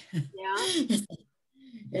 Yeah.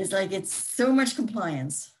 It's like it's so much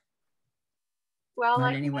compliance. Well,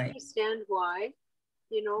 I can understand why,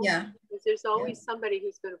 Yeah. because there's always somebody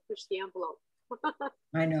who's going to push the envelope.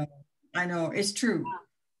 I know. It's true. Yeah.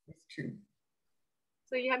 It's true.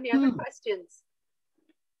 So you have any other questions?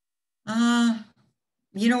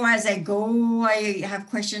 As I go, I have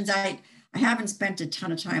questions. I haven't spent a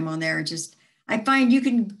ton of time on there. I find you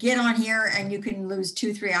can get on here and you can lose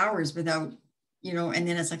 2-3 hours without, and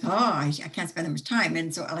then it's like, I can't spend that much time.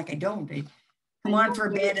 And so I don't. I come on for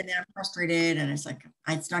a bit and then I'm frustrated and it's like,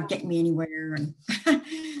 it's not getting me anywhere. And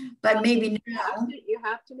but maybe now. You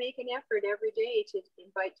have to make an effort every day to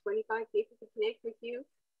invite 25 people to connect with you.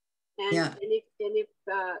 And,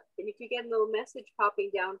 if you get a little message popping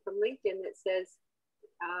down from LinkedIn that says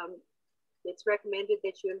it's recommended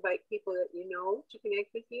that you invite people that you know to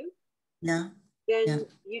connect with you,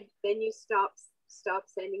 then you stop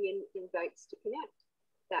sending in invites to connect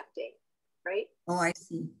that day, right? Oh, I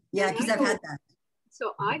see. Yeah, because I've had that.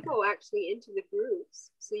 So I go actually into the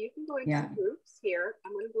groups. So you can go into the groups here.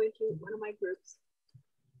 I'm going to go into one of my groups,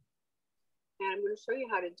 and I'm going to show you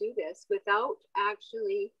how to do this without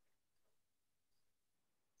actually.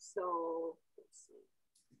 So let's see.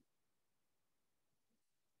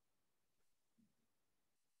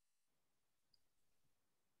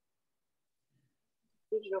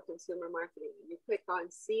 Digital consumer marketing. You click on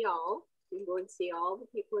see all. You can go and see all the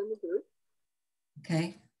people in the group.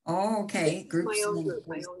 Okay. Oh, okay. This is my own group.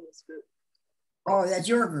 I own this group. Oh, that's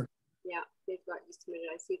your group. Yeah, they've got just a minute.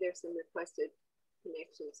 I see there's some requested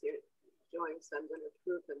connections here. Join, so I'm going to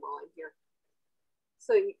approve them while I'm here.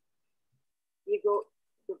 So you go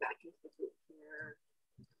back into the group here.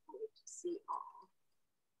 Go to see all.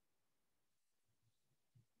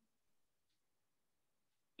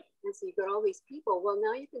 And so you've got all these people. Well,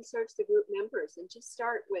 now you can search the group members and just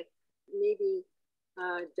start with maybe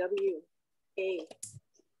WA.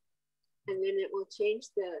 And then it will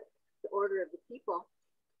change the order of the people.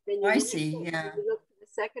 Then you see, you look for the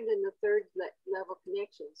second and the third level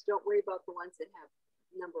connections. Don't worry about the ones that have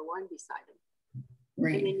number 1 beside them.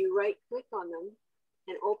 Right. And then you right click on them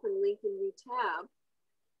and open link in new tab.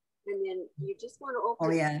 And then you just want to open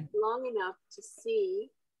Oh, it yeah. long enough to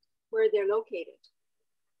see where they're located,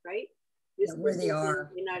 right? This Where they person's are.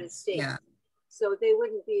 in the United States. Yeah. So they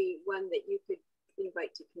wouldn't be one that you could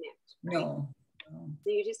invite to connect, right? No. So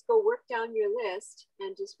you just go work down your list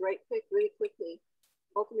and just right click really quickly,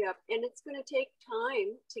 open it up. And it's going to take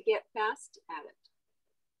time to get fast at it.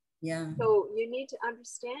 Yeah. So you need to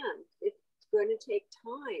understand it's going to take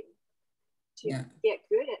time to get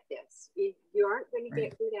good at this. You aren't going to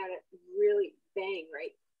get good at it really bang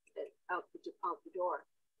right out the door.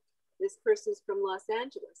 This person's from Los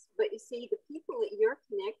Angeles, but you see the people that you're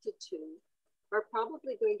connected to are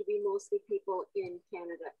probably going to be mostly people in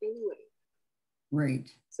Canada anyway. Right.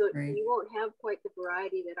 So you won't have quite the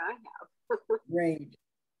variety that I have. Right.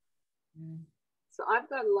 So I've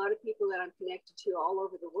got a lot of people that I'm connected to all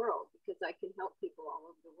over the world because I can help people all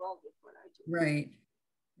over the world with what I do. Right.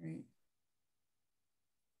 Right.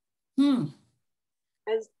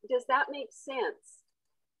 Does that make sense?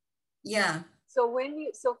 Yeah. So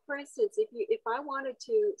for instance, if I wanted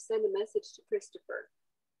to send a message to Christopher,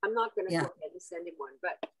 I'm not going to go ahead and send him one,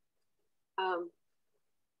 but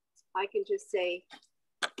I can just say,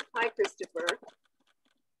 "Hi, Christopher.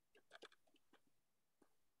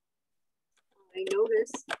 I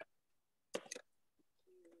noticed you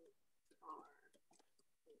are."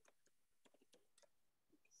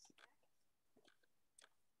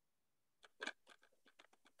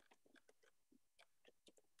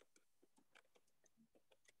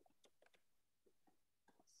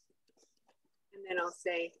 And then I'll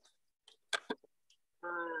say,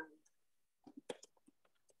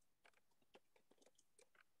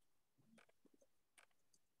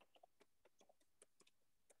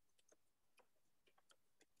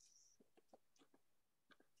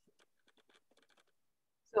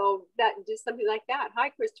 so that just something like that. "Hi,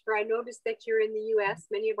 Christopher. I noticed that you're in the U.S.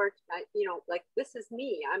 Many of our, like this is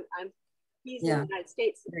me. He's in the United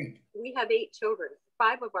States. Great. We have 8 children.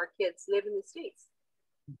 5 of our kids live in the States.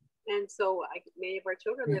 And so many of our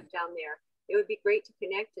children live down there. It would be great to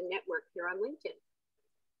connect and network here on LinkedIn.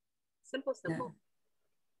 Simple. Simple.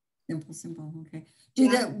 Okay.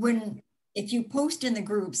 If you post in the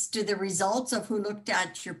groups, do the results of who looked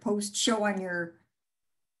at your post show on your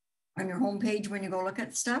homepage when you go look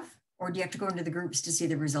at stuff, or do you have to go into the groups to see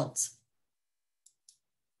the results?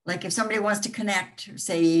 Like if somebody wants to connect,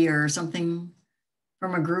 say, or something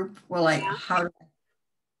from a group, well, like how?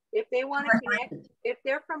 If they want to connect, if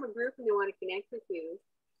they're from a group and they want to connect with you,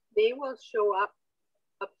 they will show up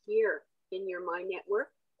here in your My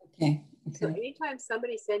Network. Okay. So anytime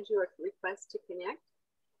somebody sends you a request to connect,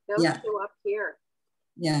 they'll show up here.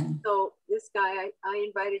 Yeah. So this guy, I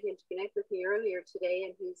invited him to connect with me earlier today,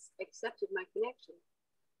 and he's accepted my connection.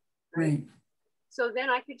 Right. So then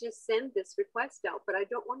I could just send this request out, but I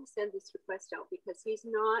don't want to send this request out because he's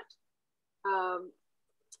not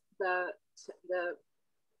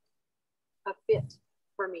a fit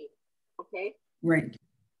for me. Okay. Right.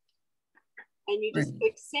 And you just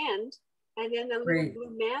click send, and then the little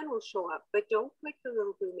blue man will show up, but don't click the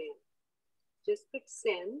little blue man. Just click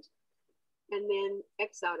send and then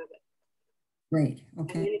X out of it. Right.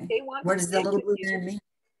 Okay. And then if they want, what does the little blue man mean?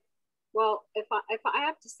 Well, if I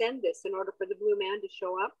have to send this in order for the blue man to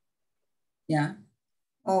show up. Yeah.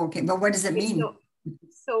 Oh, okay. But what does it mean?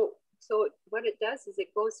 So what it does is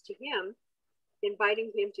it goes to him,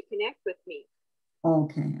 inviting him to connect with me.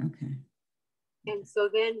 Okay. Okay. And so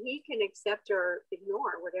then he can accept or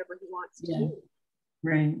ignore whatever he wants to do.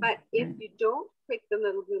 Right. But if you don't click the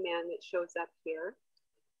little blue man that shows up here,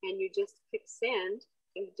 and you just click send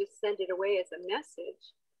and you just send it away as a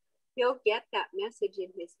message, he'll get that message in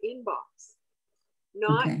his inbox,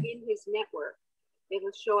 not in his network. It'll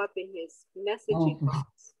show up in his messaging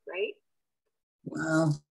box, right?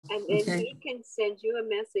 Wow. And then he can send you a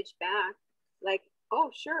message back like, "Oh,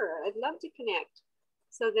 sure, I'd love to connect."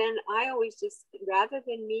 So then I always just, rather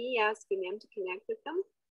than me asking them to connect with them,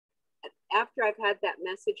 after I've had that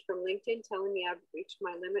message from LinkedIn telling me I've reached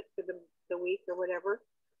my limit for the week or whatever,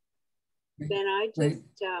 then I just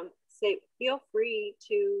say, "Feel free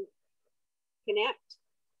to connect."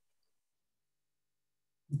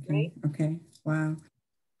 Okay. Right? Okay. Wow.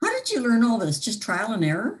 How did you learn all this? Just trial and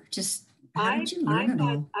error? How did you learn it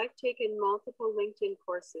all? I've taken multiple LinkedIn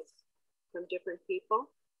courses from different people.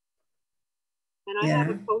 And I have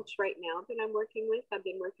a coach right now that I'm working with. I've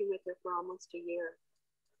been working with her for almost a year.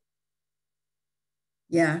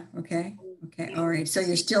 Yeah. Okay. Okay. All right. So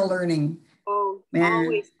you're still learning. Oh, man.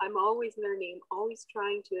 I'm always learning, always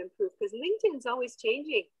trying to improve, because LinkedIn's always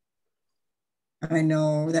changing. I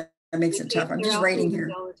know that makes it tough. I'm just writing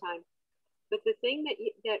here all the time. But the thing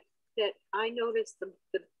that I noticed,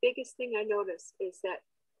 the biggest thing I noticed is that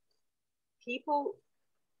people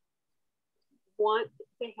want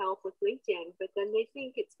the help with LinkedIn, but then they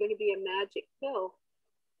think it's going to be a magic pill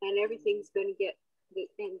and everything's going to get,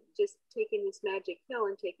 and just taking this magic pill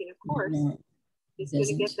and taking a course is going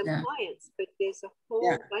to get them clients. But there's a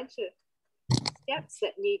whole bunch of steps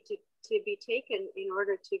that need to be taken in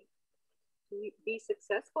order to be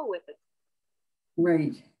successful with it.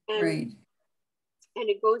 Right, and, right. And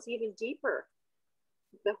it goes even deeper.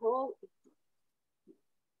 The whole,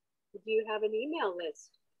 do you have an email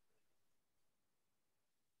list?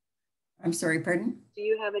 I'm sorry, pardon? Do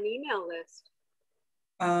you have an email list?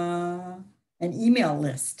 An email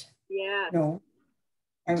list? Yeah. No.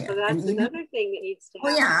 So that's another thing that needs to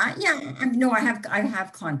happen. No, I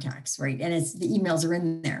have contacts, right? And it's the emails are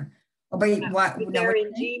in there. Oh, but they're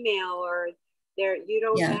in Gmail, or you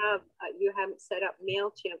don't have, you haven't set up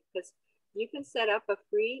MailChimp, because you can set up a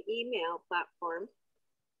free email platform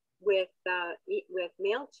with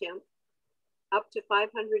MailChimp up to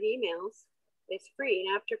 500 emails. It's free,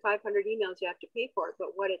 and after 500 emails, you have to pay for it. But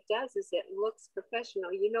what it does is it looks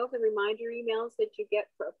professional. You know the reminder emails that you get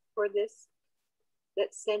for this,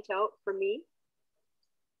 that's sent out for me?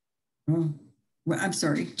 Well, I'm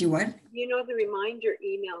sorry, do what? You know the reminder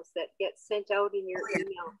emails that get sent out in your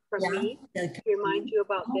email from me to remind you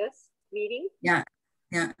about this meeting? Yeah.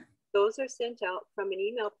 Those are sent out from an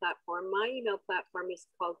email platform. My email platform is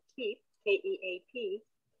called Keep, K-E-A-P.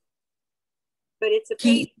 But it's a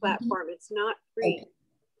paid platform. It's not free. Okay.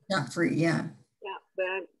 Not free, yeah. Yeah,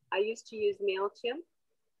 but I used to use MailChimp.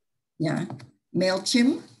 Yeah.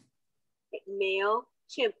 MailChimp?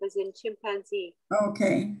 MailChimp as in chimpanzee.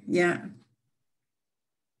 Okay, yeah.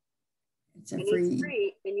 It's free. It's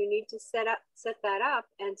free, and you need to set that up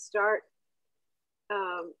and start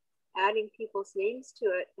adding people's names to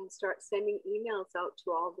it and start sending emails out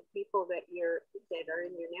to all the people that are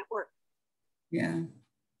in your network. Yeah.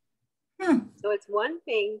 So it's one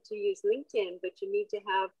thing to use LinkedIn, but you need to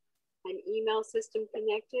have an email system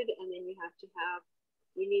connected, and then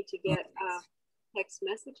you need to get a text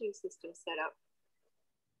messaging system set up.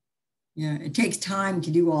 Yeah, it takes time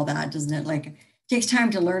to do all that, doesn't it? Like, it takes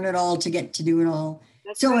time to learn it all, to get to do it all.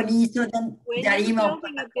 That's so right. Then when that you're email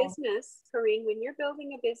building a business, Corinne, when you're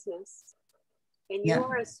building a business and you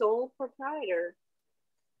are a sole proprietor,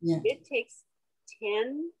 it takes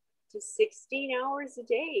 10 to 16 hours a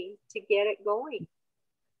day to get it going.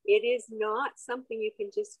 It is not something you can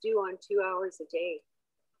just do on 2 hours a day.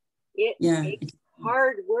 It takes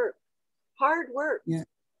hard work. Yeah.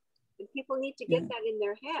 And people need to get that in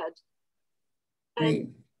their head. Right.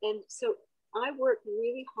 And so I work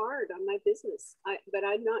really hard on my business, but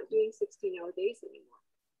I'm not doing 16-hour days anymore.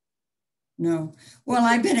 No. Well,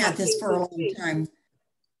 I've been at this for a long time.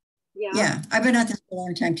 Yeah, I've been at this for a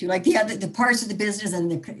long time too. Like the parts of the business and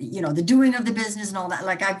the doing of the business and all that.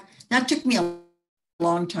 Like that took me a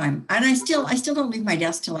long time, and I still don't leave my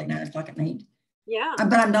desk till like 9 o'clock at night. Yeah.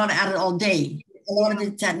 But I'm not at it all day. A lot of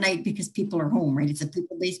it's at night because people are home, right? It's a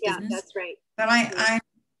people-based business. Yeah, that's right. But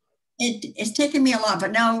it's taken me a lot.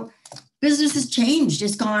 But now business has changed.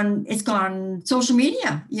 It's gone social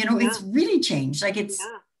media. It's really changed. Like it's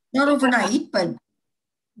not overnight, but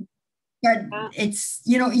it's,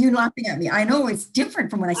 you're laughing at me. I know it's different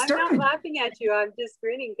from when I started. I'm not laughing at you. I'm just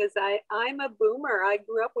grinning because I'm a boomer. I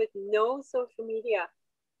grew up with no social media.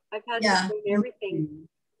 I've had to learn everything.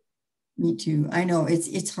 Me too. I know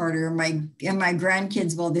it's harder. My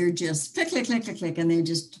grandkids, well, they're just click, click, click, click, click, and they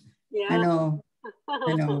just, I know.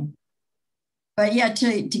 But yeah,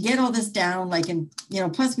 to get all this down, like, and,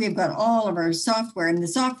 plus we've got all of our software, and the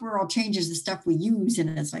software all changes the stuff we use.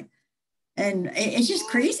 And it's like, and it's just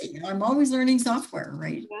crazy. I'm always learning software,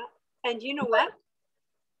 right? Yeah. And you know what?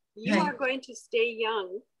 You are going to stay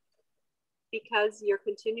young because you're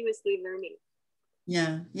continuously learning.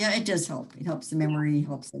 Yeah. Yeah, it does help. It helps the memory,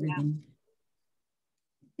 helps everything.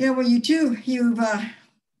 Yeah, well, you too. You've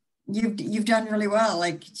done really well,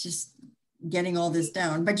 like just getting all this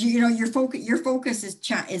down. But your focus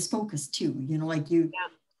is focused too. Like you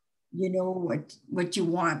know what you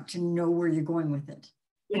want to know where you're going with it.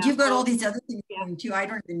 But you've got all these other things going too. I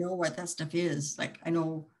don't even know what that stuff is. Like I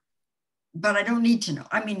know, but I don't need to know.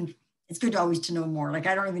 I mean, it's good always to know more. Like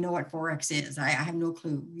I don't even know what Forex is. I have no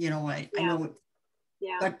clue. I know what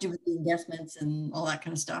to do with the investments and all that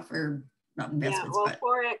kind of stuff, or not investments. Yeah,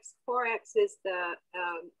 well, Forex is the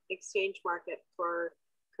exchange market for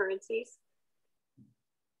currencies.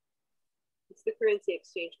 It's the currency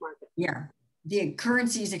exchange market. Yeah. The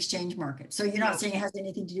currencies exchange market. So you're not saying it has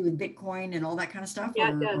anything to do with Bitcoin and all that kind of stuff? Yeah,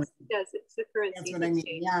 it does. It does. It's the currency. That's what I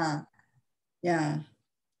mean. Yeah. Yeah.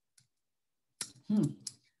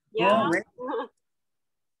 Yeah. Well,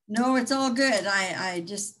 no, it's all good.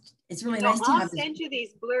 it's really So nice to I'll have send you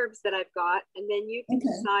these blurbs that I've got, and then you can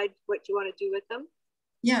decide what you want to do with them.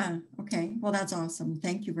 Yeah. Okay. Well, that's awesome.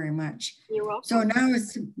 Thank you very much. You're welcome. So now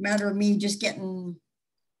it's a matter of me just getting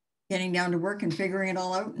down to work and figuring it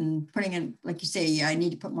all out and putting it, like you say, yeah, I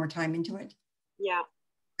need to put more time into it. Yeah.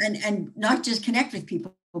 And not just connect with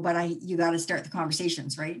people, but you got to start the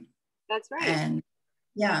conversations, right? That's right. And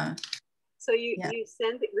yeah. So you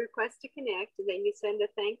send the request to connect, and then you send a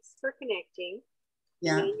thanks for connecting.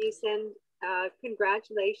 Yeah. And then you send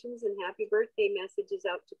congratulations and happy birthday messages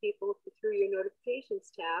out to people through your notifications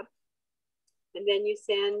tab. And then you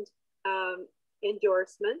send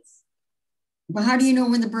endorsements. But how do you know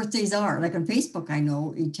when the birthdays are? Like on Facebook, I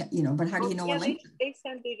know, but how do you know on LinkedIn? They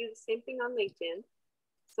do the same thing on LinkedIn.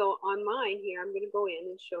 So on mine here, I'm going to go in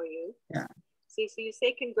and show you. Yeah. See, so you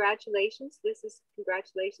say congratulations. This is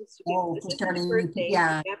congratulations to people. This is his birthday.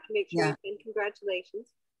 Yeah. You have to make sure you send congratulations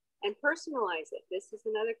and personalize it. This is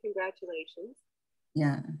another congratulations.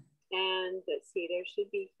 Yeah. And let's see, there should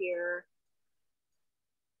be here.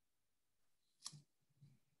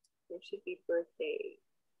 There should be birthday.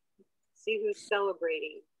 See who's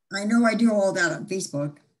celebrating. I know I do all that on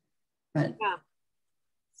Facebook, but yeah.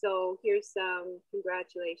 So here's some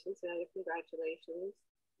congratulations, another congratulations.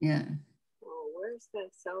 Yeah. Oh, where's the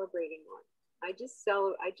celebrating one? I just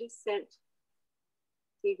sent.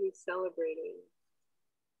 See who's celebrating.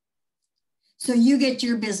 So you get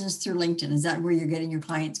your business through LinkedIn. Is that where you're getting your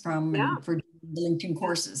clients from? Yeah. And for the LinkedIn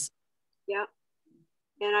courses. Yeah.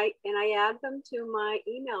 And I add them to my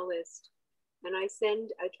email list. And I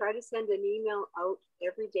try to send an email out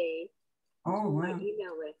every day to my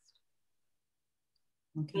email list.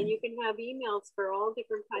 Okay. And you can have emails for all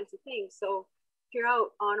different kinds of things. So if you're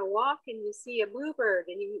out on a walk and you see a bluebird,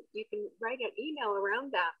 and you can write an email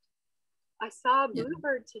around that. I saw a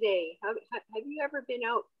bluebird today. Have you ever been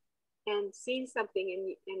out and seen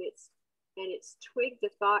something and it's twigged a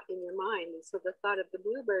thought in your mind? And so the thought of the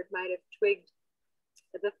bluebird might have twigged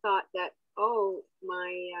the thought that, oh,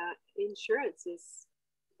 my insurance is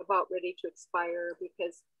about ready to expire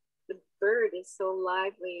because the bird is so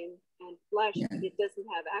lively and flush, but it doesn't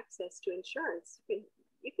have access to insurance.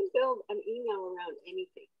 You can build an email around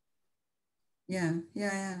anything. Yeah.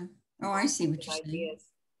 Oh, I see what you're saying.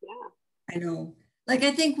 Yeah. I know. Like,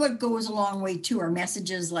 I think what goes a long way too are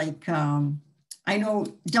messages like, I know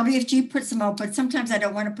WFG puts them out, but sometimes I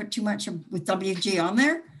don't want to put too much with WFG on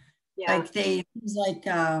there. Yeah. Like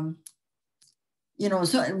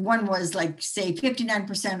so one was like, say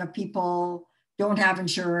 59% of people don't have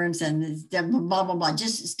insurance and blah, blah, blah,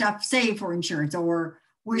 just stuff save for insurance or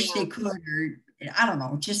wish they could, or I don't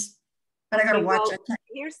know, but I got to watch it.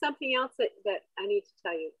 Here's something else that I need to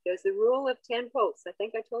tell you. There's a rule of 10 posts. I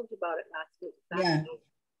think I told you about it last week. Yeah.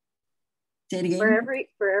 Say it again.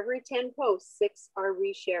 For every 10 posts, 6 are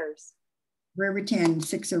reshares. For every 10,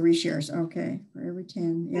 6 are reshares. Okay. For every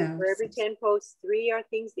 10, yeah. And for every 10 posts, 3 are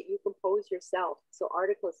things that you compose yourself. So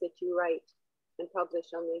articles that you write and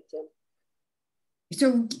publish on LinkedIn.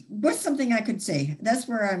 So what's something I could say? That's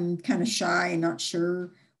where I'm kind of shy and not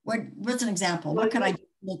sure. What's an example? What could I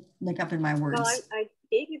look up in my words? Well, I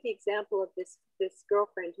gave you the example of this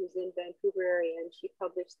girlfriend who's in Vancouver area, and she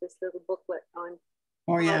published this little booklet on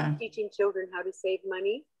teaching children how to save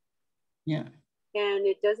money. Yeah. And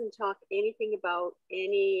it doesn't talk anything about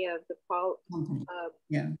any of the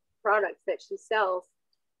products that she sells.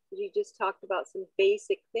 She just talked about some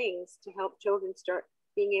basic things to help children start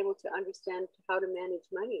being able to understand how to manage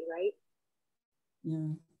money, right?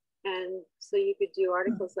 Yeah. And so you could do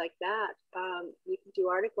articles like that. You could do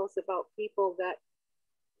articles about people that,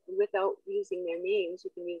 without using their names,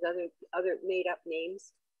 you can use other made up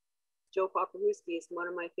names. Joe Paparuski is one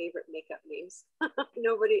of my favorite makeup names. I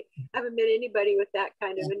haven't met anybody with that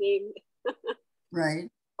kind of a name.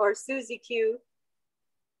 Right. Or Susie Q.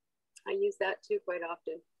 I use that too quite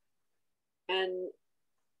often. And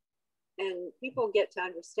people get to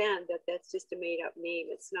understand that that's just a made up name.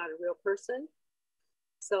 It's not a real person.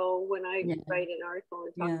 So when I write an article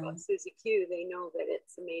and talk about Susie Q, they know that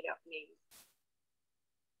it's a made up name.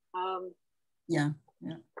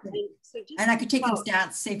 And I could take some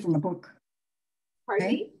stats, say from a book. Pardon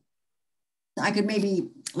me? I could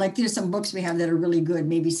maybe, like, there's some books we have that are really good,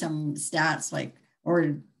 maybe some stats, like,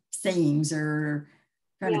 or sayings, or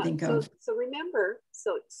trying to think of. So remember,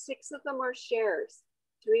 6 of them are shares.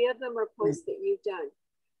 3 of them are posts that you've done.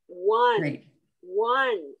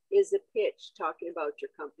 One is a pitch talking about your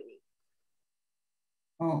company.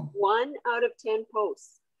 1 out of 10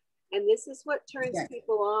 posts. And this is what turns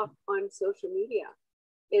people off on social media,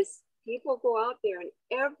 is people go out there and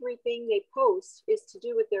everything they post is to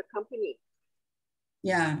do with their company.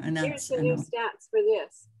 Yeah, and here's the new stats for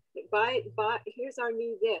this. Here's our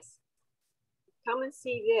new this. Come and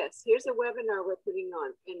see this. Here's a webinar we're putting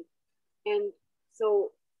on. And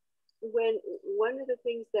so when one of the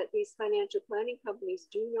things that these financial planning companies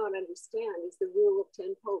do not understand is the rule of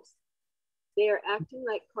 10 posts. They are acting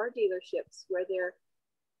like car dealerships where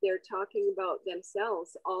they're talking about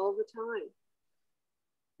themselves all the time.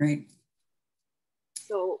 Right.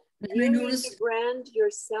 So you need to brand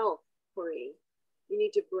yourself, Corey. You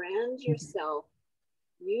need to brand yourself.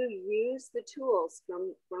 You use the tools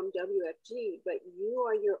from WFG, but you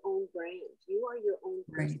are your own brand. You are your own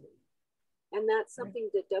person. Right. And that's something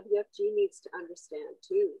that WFG needs to understand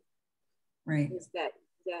too. Right. Is that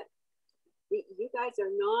you guys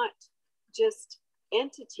are not just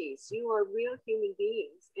entities. You are real human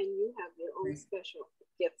beings, and you have your own special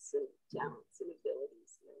gifts and talents and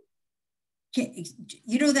abilities.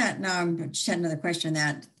 You know that, now I'm just had another question,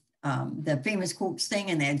 that the famous quotes thing,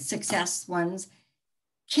 and they had success ones.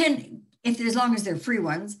 As long as they're free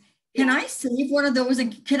ones, can I save one of those,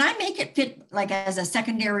 and can I make it fit like as a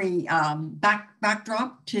secondary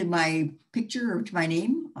backdrop to my picture or to my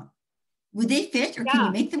name? Would they fit, or can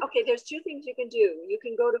you make them? Okay, there's two things you can do. You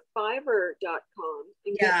can go to fiverr.com.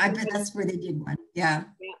 I bet that's where they did one. Yeah.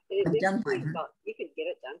 I've done Fiverr. You can get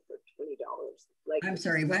it done for $20. Like, I'm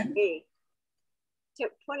sorry, what? Hey, $20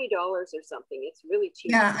 or something. It's really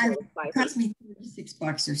cheap. Yeah, it cost me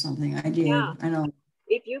 $36 or something. I did. Yeah. I know.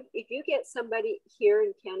 If you get somebody here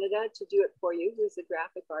in Canada to do it for you, who's a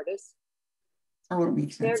graphic artist, it'll be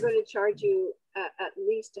expensive. They're going to charge you at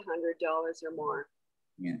least $100 or more.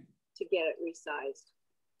 Yeah. To get it resized.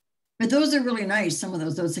 But those are really nice. Some of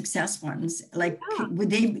those success ones, like,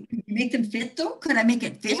 could you make them fit though? Could I make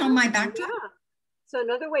it fit on my backdrop? Yeah. So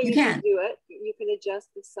another way you can do it, you can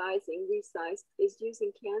adjust the sizing, resize, is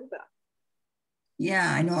using Canva.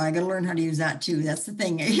 Yeah, I know. I got to learn how to use that too. That's the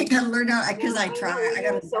thing. You got to learn how, because I try. I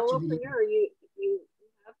got a solopreneur. You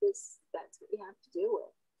have this. That's what you have to deal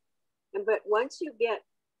with. But once you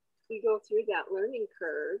go through that learning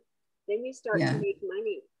curve, then you start to make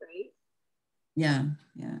money, right? Yeah,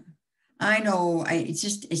 yeah. I know. It's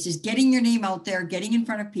just getting your name out there, getting in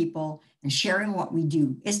front of people, and sharing what we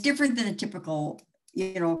do. It's different than a typical,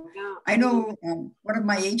 I know one of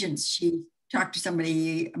my agents, she talked to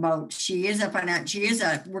somebody about,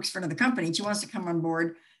 works for another company. She wants to come on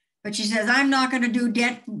board, but she says, I'm not going to do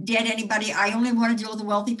debt anybody. I only want to deal with the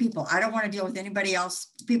wealthy people. I don't want to deal with anybody else.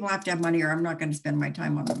 People have to have money, or I'm not going to spend my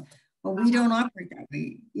time on them. But we don't operate that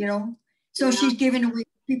way, So she's giving away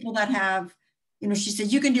people that have, she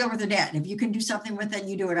said, you can deal with the debt. If you can do something with it,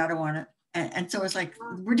 you do it. I don't want it. And so it's like,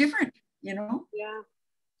 we're different, Yeah.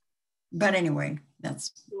 But anyway,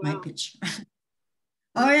 that's my pitch.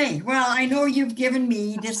 Okay. Well, I know you've given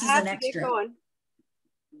me, this is an extra.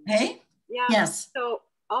 Hey? Yeah. Yes. So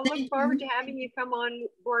I'll look forward to having you come on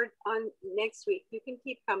board on next week. You can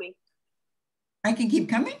keep coming. I can keep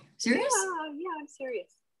coming? Serious? Yeah, I'm serious.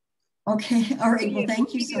 Okay. All right. Well,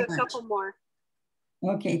 thank you so much. We'll give you a couple more.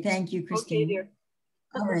 Okay. Thank you, Christine. Okay, dear.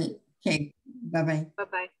 All right. Okay. Bye-bye.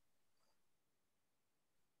 Bye-bye.